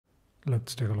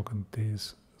Let's take a look at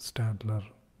these Staedtler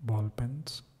ball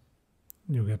pens.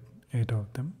 You get 8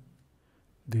 of them.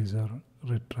 These are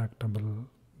retractable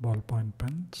ballpoint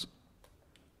pens.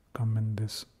 Come in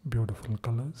these beautiful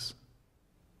colors.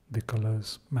 The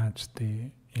colors match the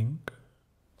ink.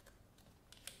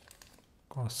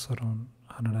 Costs around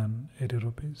 180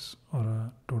 rupees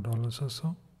or $2 or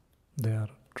so. They are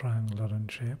triangular in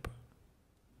shape.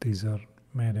 These are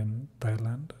made in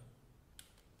Thailand.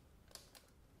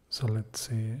 So let's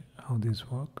see how these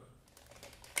work.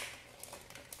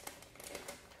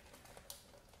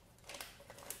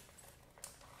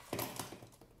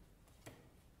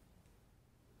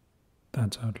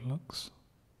 That's how it looks.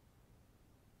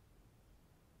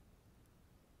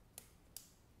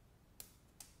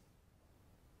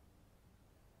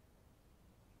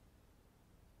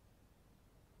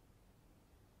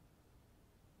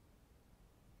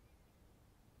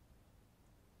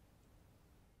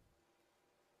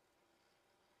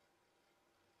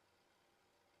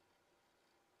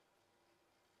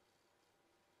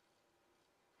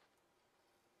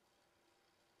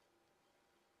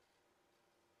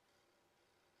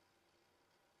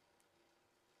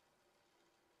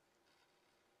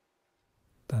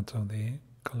 That's how the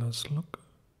colors look.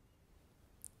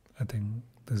 I think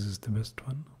this is the best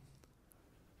one.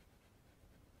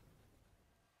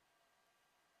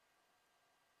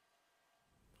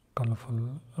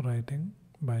 Colorful writing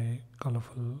by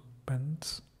colorful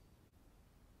pens.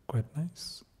 Quite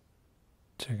nice.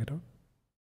 Check it out.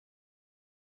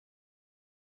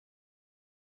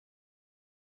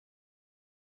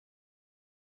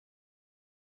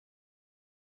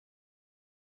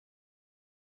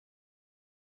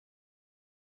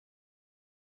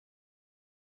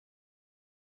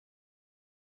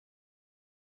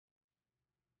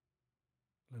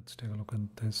 Let's take a look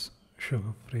at this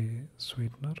sugar-free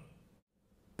sweetener.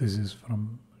 This is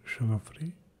from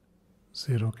sugar-free,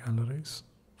 0 calories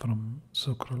from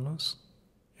sucralose.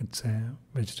 It's a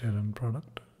vegetarian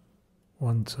product.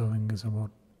 One serving is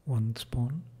about 1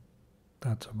 spoon.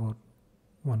 That's about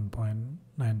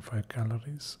 1.95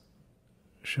 calories.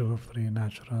 Sugar-free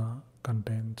Natura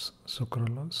contains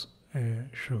sucralose, a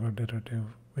sugar derivative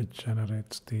which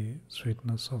generates the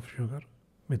sweetness of sugar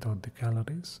without the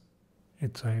calories.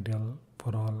 It's ideal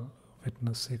for all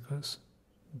fitness seekers,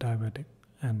 diabetic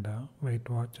and Weight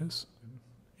Watchers.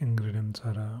 Ingredients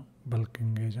are a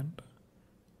bulking agent,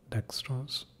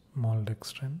 dextrose,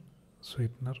 maltodextrin,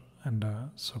 sweetener and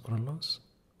sucralose.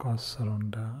 Costs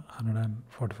around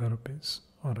 145 rupees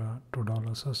or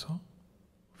 $2 or so.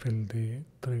 Fill the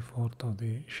 3/4 of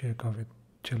the shaker with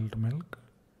chilled milk.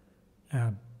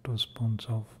 Add 2 spoons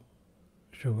of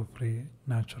sugar-free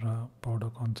Natura powder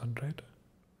concentrate.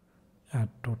 Add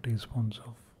 2 teaspoons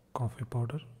of coffee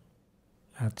powder.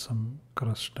 Add some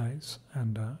crushed ice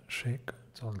and shake.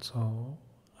 It's also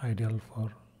ideal for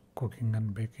cooking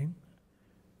and baking.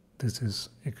 This is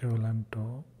equivalent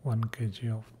to 1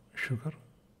 kg of sugar,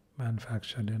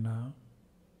 manufactured in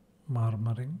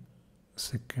Marmaring,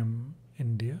 Sikkim,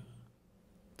 India.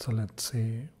 So let's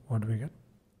see what we get.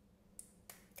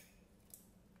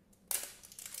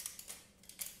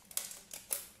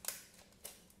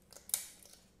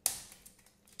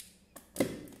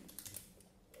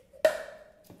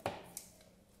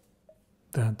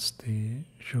 That's the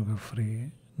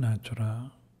sugar-free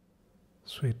Natura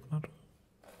sweetener.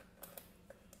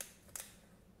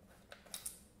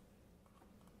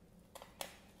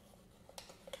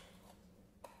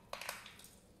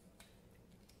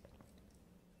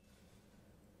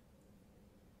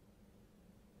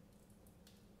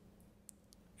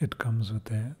 It comes with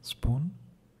a spoon,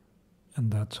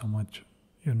 and that's how much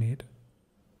you need.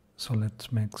 So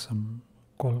let's make some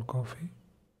cold coffee.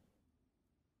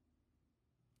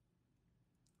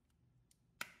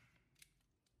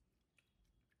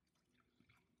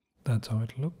 That's how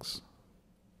it looks.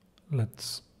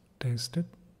 Let's taste it.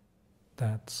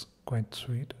 That's quite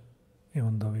sweet,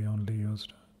 even though we only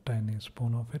used a tiny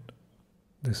spoon of it.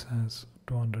 This has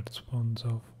 200 spoons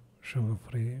of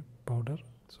sugar-free powder,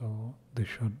 so this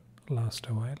should last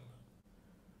a while.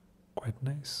 Quite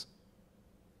nice.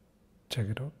 Check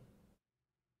it out.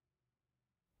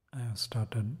 I have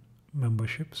started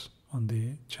memberships on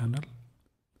the channel.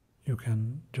 You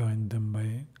can join them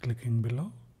by clicking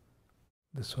below.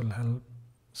 This will help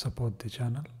support the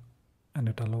channel and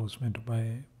it allows me to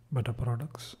buy better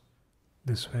products.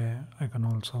 This way I can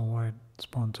also avoid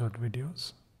sponsored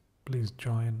videos. Please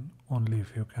join only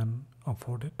if you can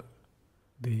afford it.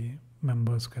 The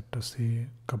members get to see a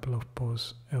couple of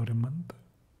posts every month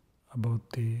about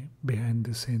the behind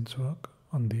the scenes work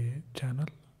on the channel.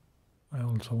 I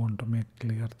also want to make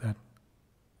clear that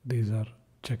these are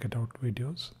check it out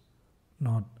videos,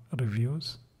 not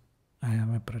reviews. I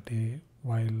have a pretty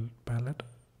wild palette.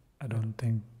 I don't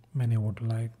think many would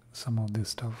like some of this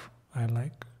stuff I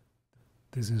like.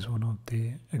 This is one of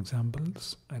the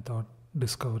examples. I thought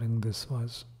discovering this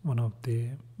was one of the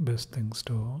best things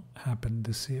to happen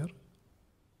this year,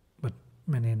 but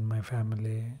many in my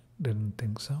family didn't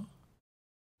think so.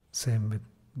 Same with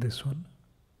this one.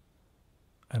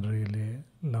 I really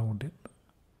loved it.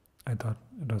 I thought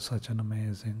it was such an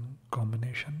amazing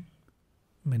combination.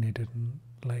 Many didn't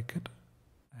like it.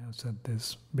 I have said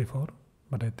this before,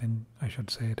 but I think I should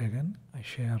say it again. I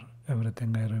share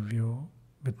everything I review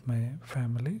with my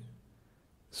family,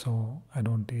 so I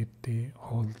don't eat the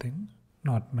whole thing.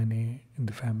 Not many in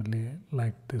the family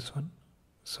like this one,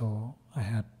 so I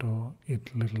had to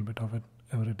eat a little bit of it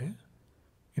every day.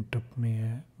 It took me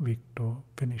a week to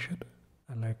finish it.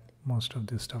 I like most of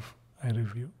the stuff I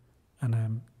review, and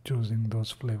I'm choosing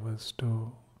those flavors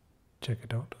to check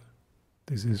it out.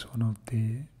 This is one of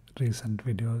the recent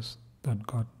videos that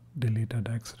got deleted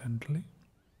accidentally.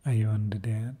 I even did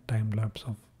a time lapse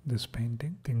of this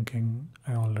painting, thinking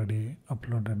I already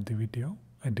uploaded the video.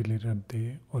 I deleted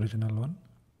the original one,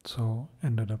 so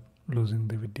ended up losing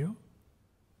the video.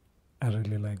 I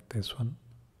really like this one.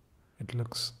 It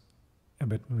looks a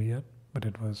bit weird, but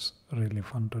it was really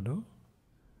fun to do.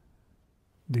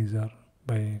 These are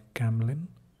by Camlin,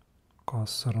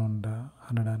 costs around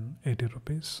 180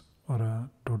 rupees or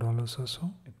 $2 or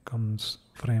so. It comes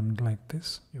framed like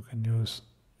this. You can use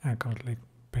acrylic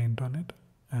paint on it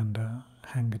and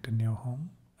hang it in your home.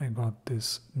 I got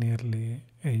this nearly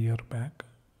a year back,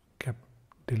 kept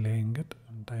delaying it.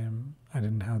 One time I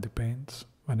didn't have the paints.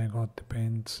 When I got the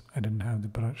paints, I didn't have the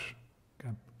brush,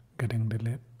 kept getting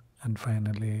delayed, and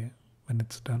finally when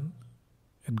it's done,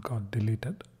 it got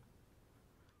deleted.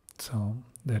 So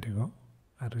there you go.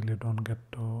 I really don't get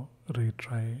to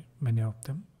retry many of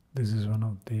them. This is one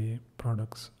of the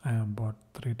products I have bought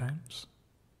 3 times.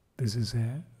 This is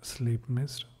a sleep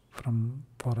mist from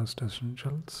Forest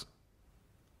Essentials.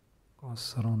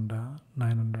 Costs around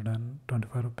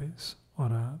 925 rupees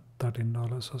or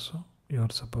 $13 or so. You're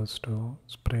supposed to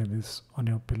spray this on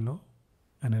your pillow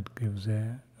and it gives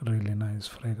a really nice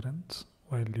fragrance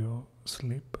while you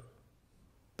sleep.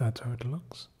 That's how it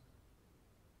looks.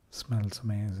 Smells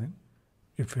amazing.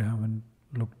 If you haven't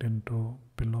looked into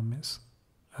pillow mist,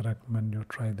 I recommend you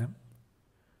try them.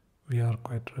 We are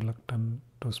quite reluctant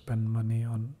to spend money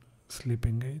on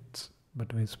sleeping aids,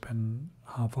 but we spend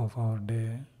half of our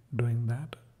day doing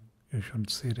that. You should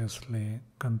seriously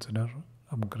consider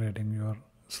upgrading your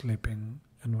sleeping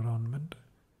environment.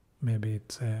 Maybe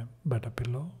it's a better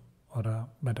pillow or a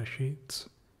better sheets,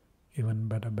 even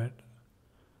better bed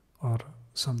or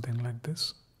something like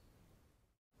this.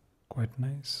 Quite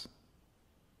nice.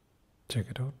 Check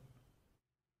it out.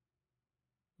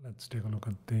 Let's take a look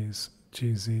at these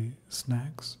cheesy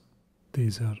snacks.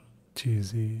 These are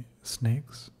cheesy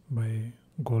snakes by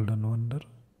Golden Wonder.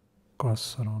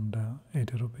 Costs around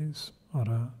 80 rupees or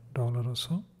 $1 or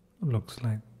so. Looks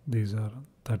like these are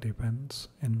 30 pence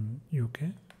in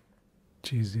UK.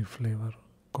 Cheesy flavor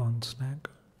corn snack.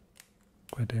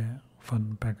 Quite a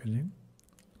fun packaging.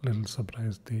 Little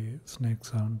surprised the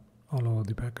snakes aren't all over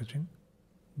the packaging.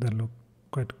 They look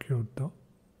quite cute though.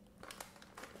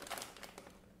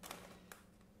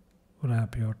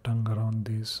 Wrap your tongue around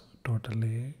these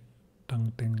totally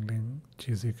tongue-tingling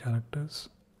cheesy characters.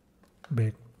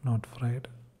 Baked, not fried,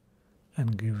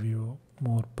 and give you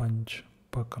more punch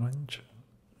per crunch.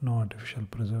 No artificial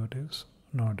preservatives,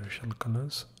 no artificial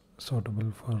colors.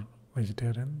 Suitable for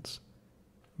vegetarians.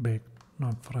 Baked,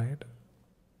 not fried.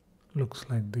 Looks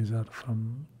like these are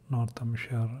from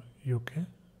Northamptonshire, UK.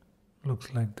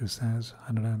 Looks like this has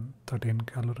 113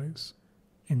 calories.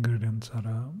 Ingredients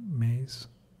are maize,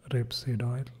 rapeseed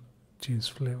oil, cheese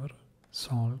flavor,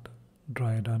 salt,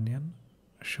 dried onion,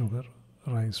 sugar,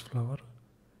 rice flour,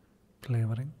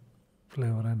 flavoring,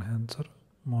 flavor enhancer,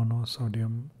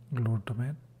 monosodium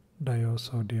glutamate,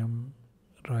 diosodium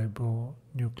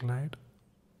ribonucleide.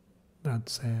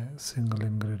 That's a single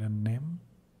ingredient name.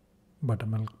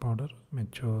 Buttermilk powder,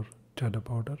 mature cheddar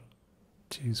powder,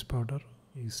 cheese powder,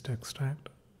 yeast extract,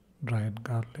 dried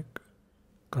garlic,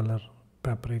 color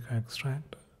paprika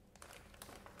extract.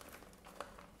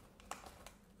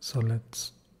 So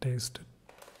let's taste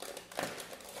it.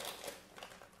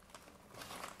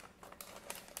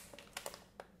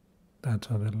 That's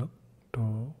how they look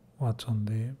to what's on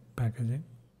the packaging.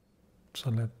 So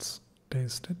let's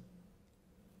taste it.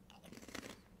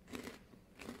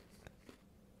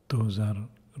 Those are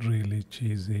really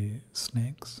cheesy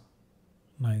snakes.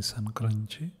 Nice and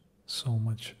crunchy. So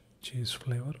much cheese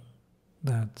flavor.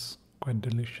 That's quite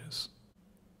delicious,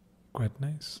 quite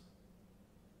nice.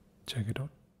 Check it out.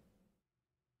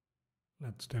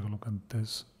 Let's take a look at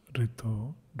this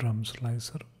Ritu drum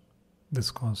slicer.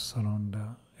 This costs around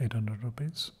 800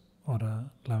 rupees or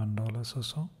 $11 or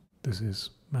so. This is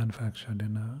manufactured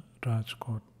in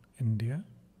Rajkot, India.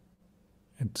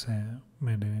 It's a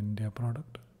made in India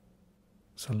product.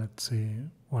 So let's see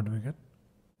what we get.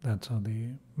 That's how the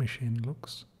machine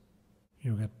looks.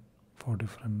 You get 4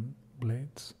 different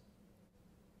blades.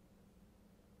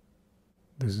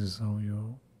 This is how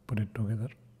you put it together.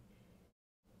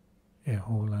 A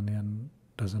whole onion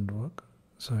doesn't work,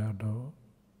 so you have to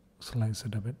slice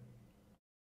it a bit.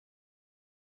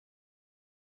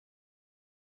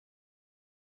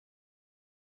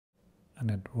 And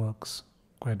it works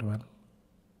quite well.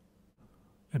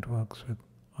 It works with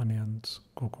onions,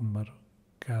 cucumber,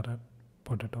 carrot,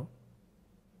 potato.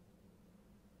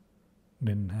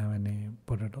 Didn't have any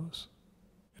potatoes.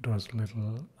 It was a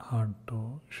little hard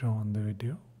to show on the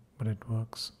video, but it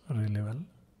works really well.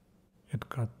 It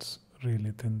cuts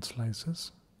really thin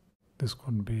slices. This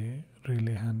could be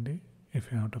really handy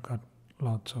if you have to cut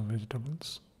lots of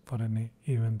vegetables for any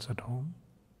events at home.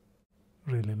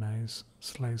 Really nice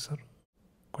slicer,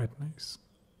 quite nice.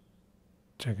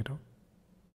 Check it out.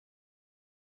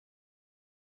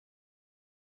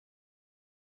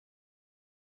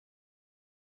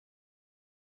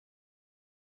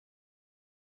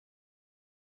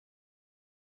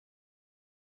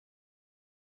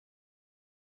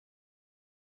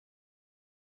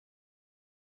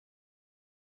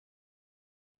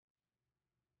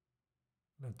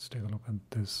 Let's take a look at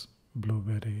this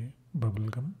blueberry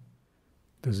bubblegum.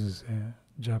 This is a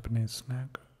Japanese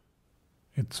snack.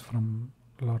 It's from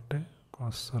Lotte,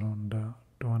 costs around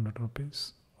 200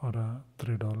 rupees or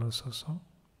 $3 or so.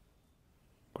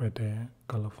 Quite a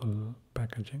colorful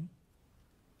packaging.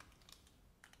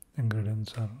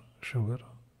 Ingredients are sugar,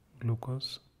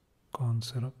 glucose, corn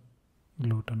syrup,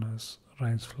 glutinous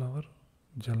rice flour,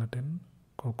 gelatin,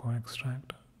 cocoa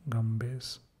extract, gum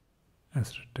base,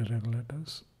 acidity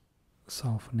regulators,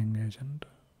 softening agent,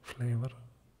 flavor,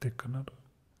 thickener,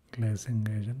 glazing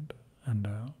agent, and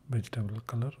vegetable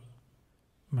color.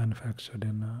 Manufactured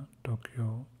in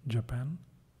Tokyo, Japan.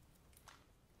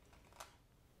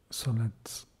 So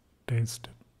let's taste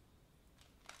it.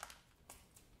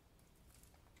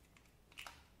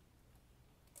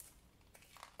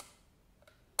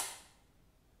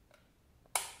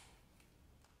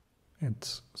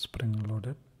 It's spring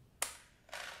loaded.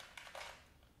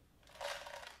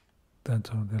 That's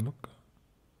how they look.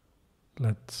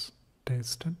 Let's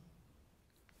taste it.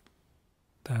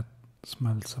 That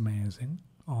smells amazing.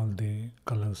 All the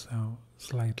colors have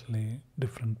slightly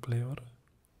different flavor.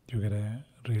 You get a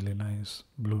really nice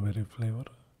blueberry flavor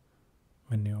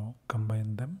when you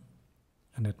combine them,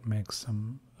 and it makes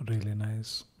some really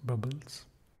nice bubbles.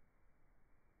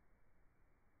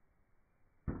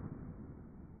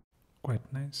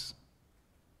 Quite nice.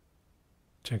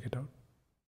 Check it out.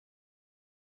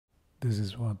 This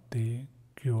is what the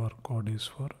QR code is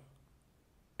for.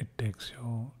 It takes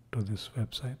you to this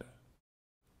website,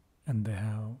 and they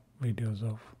have videos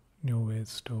of new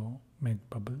ways to make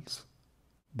bubbles.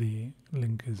 The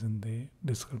link is in the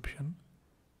description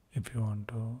if you want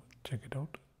to check it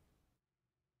out.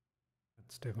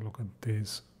 Let's take a look at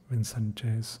these Vincent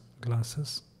chase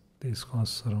glasses. These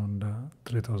cost around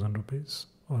 3000 rupees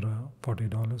or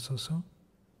 $40 or so.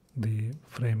 The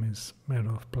frame is made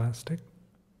of plastic.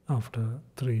 After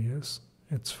 3 years,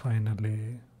 it's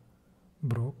finally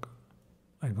broke.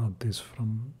 I got this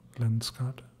from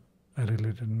Lenskart. I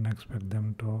really didn't expect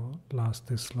them to last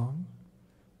this long.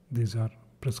 These are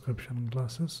prescription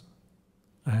glasses.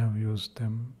 I have used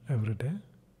them every day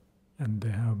and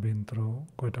they have been through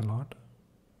quite a lot.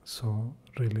 So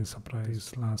really surprised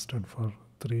these lasted for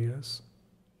 3 years.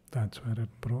 That's where it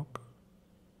broke.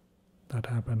 That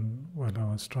happened while I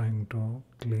was trying to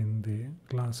clean the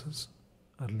glasses.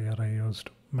 Earlier I used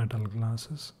metal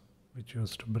glasses which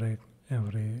used to break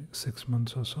every 6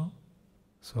 months or so.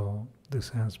 So this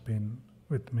has been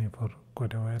with me for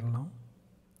quite a while now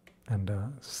and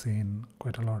seen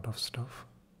quite a lot of stuff.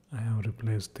 I have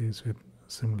replaced these with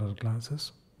similar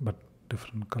glasses but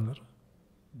different color.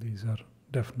 These are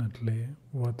definitely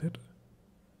worth it.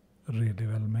 Really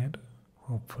well made.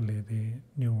 Hopefully the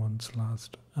new ones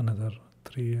last another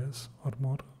 3 years or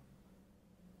more.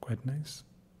 Quite nice.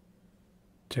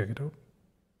 Check it out.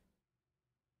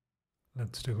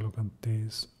 Let's take a look at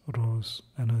these rose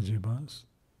energy bars.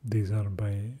 These are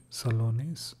by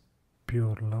Saloni's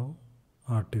Pure Love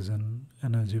Artisan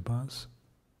energy bars,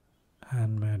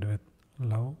 handmade with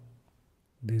love.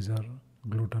 These are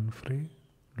gluten free,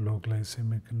 low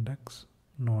glycemic index,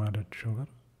 no added sugar,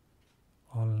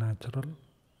 all natural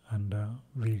and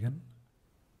vegan,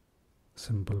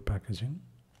 simple packaging.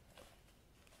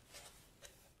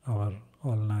 Our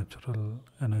all natural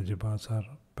energy bars are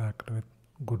packed with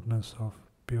goodness of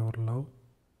pure love,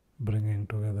 bringing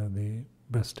together the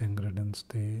best ingredients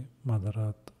the Mother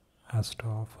Earth has to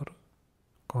offer.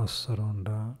 Costs around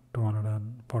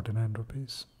 249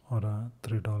 rupees or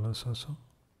 $3 or so.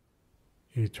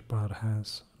 Each bar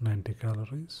has 90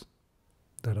 calories.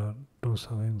 There are 2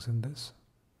 servings in this.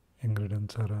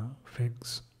 Ingredients are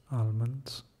figs,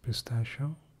 almonds,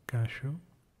 pistachio, cashew,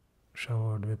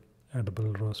 showered with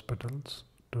edible rose petals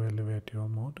to elevate your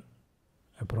mood.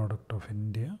 A product of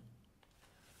India.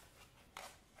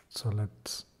 So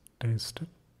let's taste it.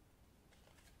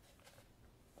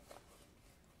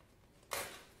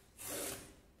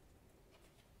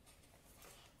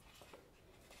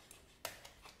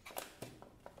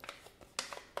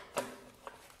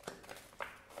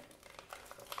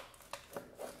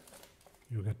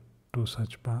 You get 2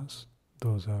 such bars.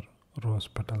 Those are rose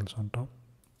petals on top.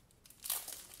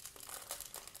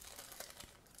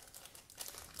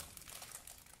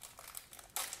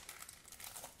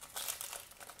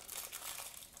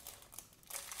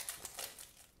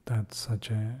 That's such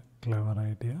a clever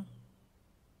idea.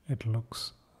 It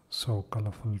looks so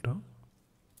colorful too.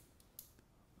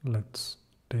 Let's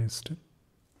taste it.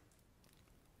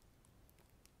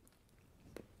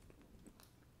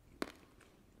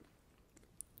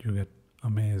 You get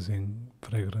amazing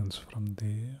fragrance from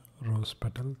the rose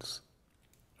petals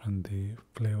and the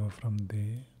flavor from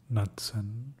the nuts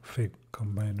and fig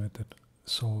combine with it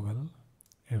so well.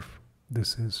 If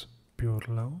this is pure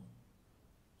love,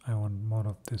 I want more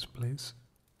of this, please.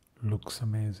 Looks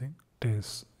amazing,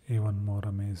 tastes even more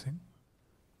amazing.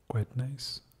 Quite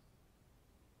nice.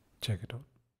 Check it out.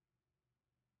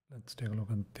 Let's take a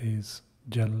look at these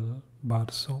gel bar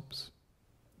soaps.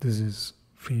 This is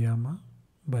Fiama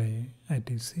by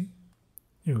ITC.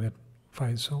 You get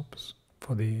 5 soaps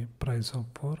for the price of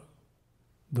 4.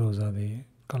 Those are the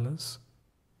colors.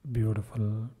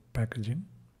 Beautiful packaging.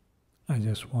 I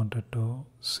just wanted to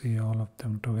see all of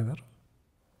them together.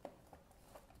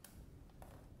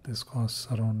 This costs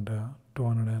around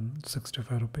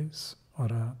 265 rupees or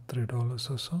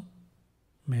 $3 or so.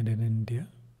 Made in India.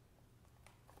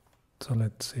 So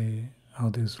let's see how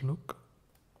these look.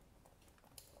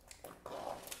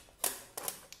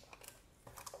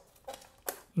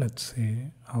 Let's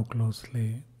see how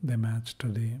closely they match to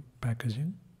the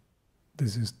packaging.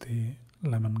 This is the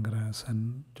lemongrass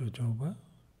and jojoba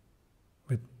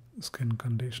with skin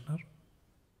conditioner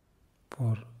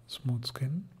for smooth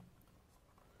skin.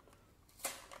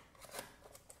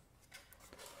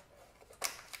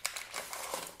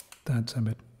 That's a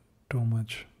bit too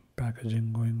much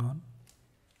packaging going on.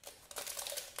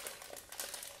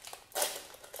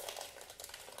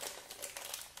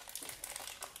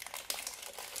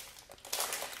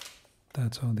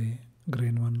 That's how the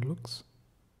green one looks.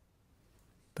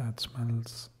 That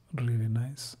smells really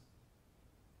nice.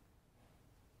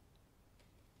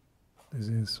 This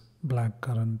is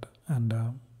blackcurrant and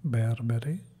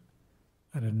bearberry.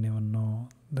 I didn't even know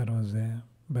there was a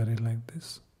berry like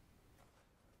this.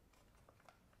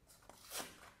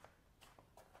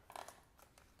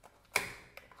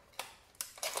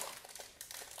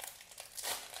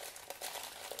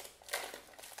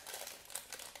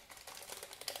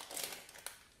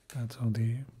 That's how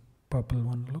the purple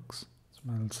one looks.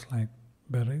 Smells like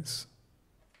berries.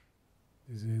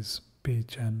 This is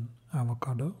peach and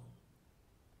avocado.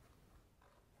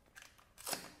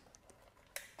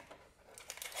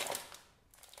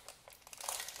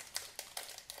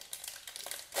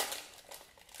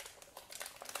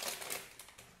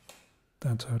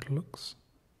 That's how it looks.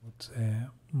 I would say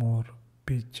more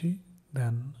peachy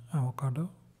than avocado.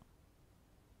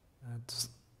 That's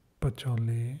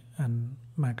patchouli and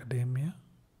macadamia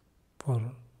for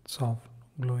soft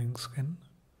glowing skin.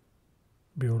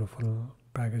 Beautiful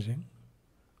packaging.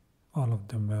 All of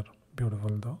them were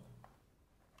beautiful though.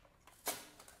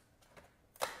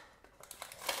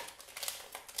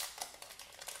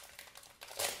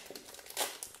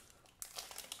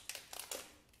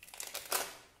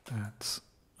 That's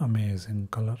amazing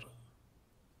color.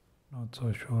 Not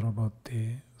so sure about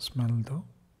the smell though.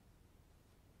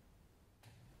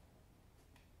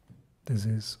 This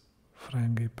is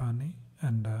frangipani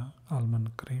and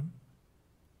almond cream,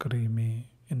 creamy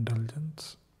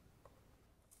indulgence.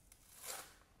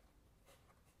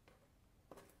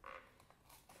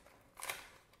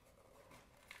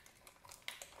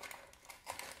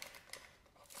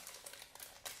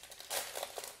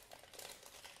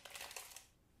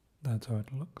 That's how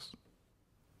it looks.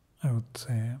 I would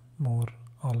say more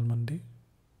almondy.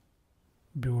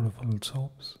 Beautiful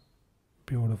soaps,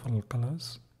 beautiful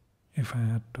colors. If I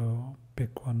had to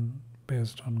pick one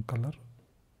based on color,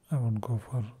 I would go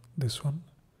for this one.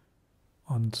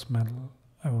 On smell,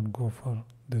 I would go for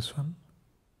this one.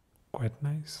 Quite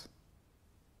nice.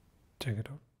 Check it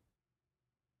out.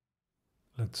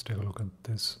 Let's take a look at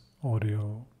this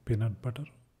Oreo peanut butter.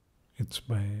 It's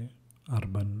by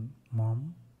Urban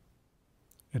Mom.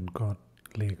 It got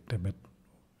leaked a bit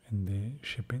in the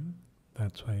shipping.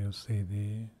 That's why you see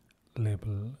the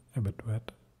label a bit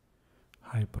wet.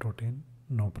 High protein,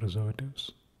 no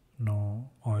preservatives, no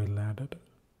oil added.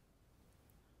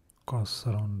 Costs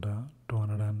around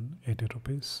 280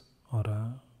 rupees or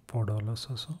 $4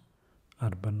 or so.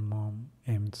 Urban Mom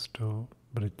aims to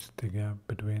bridge the gap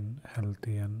between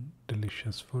healthy and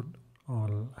delicious food,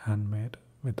 all handmade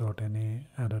without any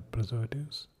added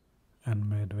preservatives and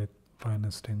made with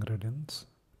finest ingredients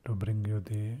to bring you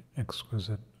the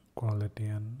exquisite quality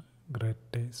and great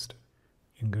taste.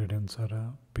 Ingredients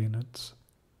are peanuts,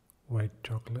 white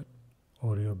chocolate,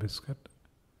 Oreo biscuit,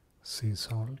 sea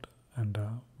salt and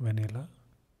vanilla.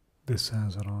 This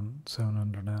has around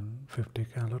 750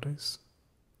 calories.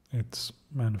 It's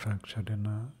manufactured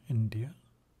in India.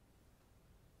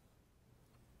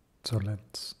 So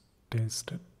let's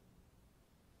taste it.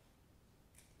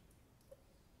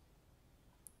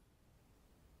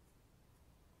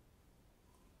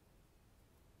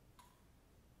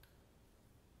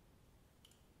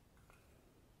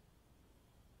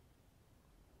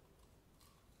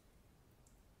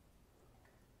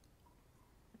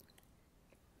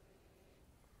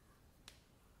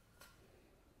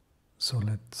 So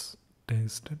let's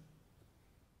taste it.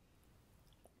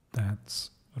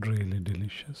 That's really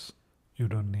delicious. You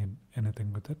don't need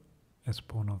anything with it. A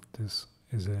spoon of this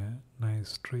is a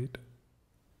nice treat.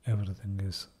 Everything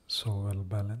is so well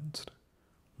balanced.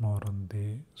 More on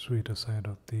the sweeter side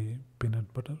of the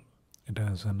peanut butter. It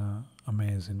has an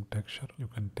amazing texture. You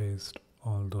can taste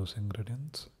all those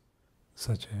ingredients.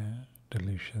 Such a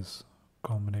delicious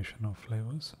combination of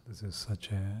flavors. This is such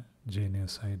a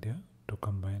genius idea to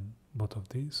combine both of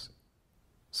these.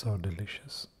 So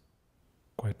delicious.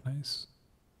 Quite nice.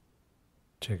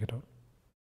 Check it out.